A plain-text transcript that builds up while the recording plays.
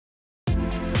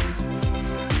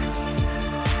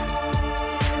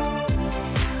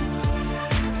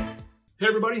Hey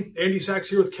everybody, Andy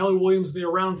Sachs here with Kelly Williams and the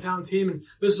Around Town team, and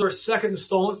this is our second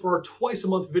installment for our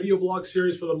twice-a-month video blog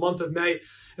series for the month of May.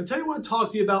 And today I want to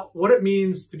talk to you about what it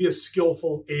means to be a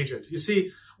skillful agent. You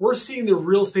see, we're seeing the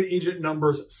real estate agent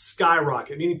numbers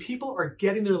skyrocket, meaning people are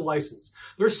getting their license.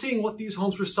 They're seeing what these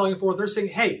homes are selling for. They're saying,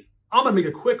 hey, I'm going to make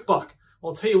a quick buck.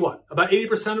 Well, I'll tell you what, about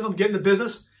 80% of them get in the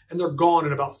business and they're gone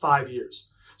in about 5 years.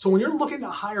 So when you're looking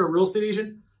to hire a real estate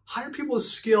agent, hire people with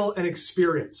skill and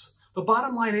experience. The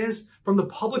bottom line is, from the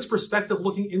public's perspective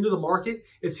looking into the market,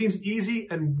 it seems easy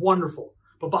and wonderful.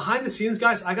 But behind the scenes,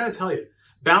 guys, I gotta tell you,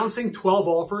 balancing 12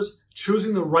 offers,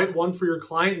 choosing the right one for your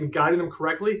client and guiding them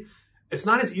correctly, it's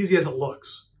not as easy as it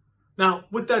looks. Now,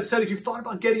 with that said, if you've thought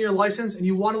about getting your license and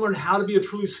you want to learn how to be a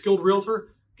truly skilled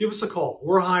realtor, give us a call.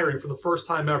 We're hiring for the first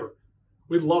time ever.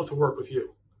 We'd love to work with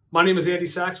you. My name is Andy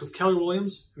Sachs with Kelly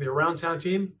Williams and the Around Town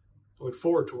team. I look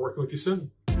forward to working with you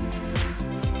soon.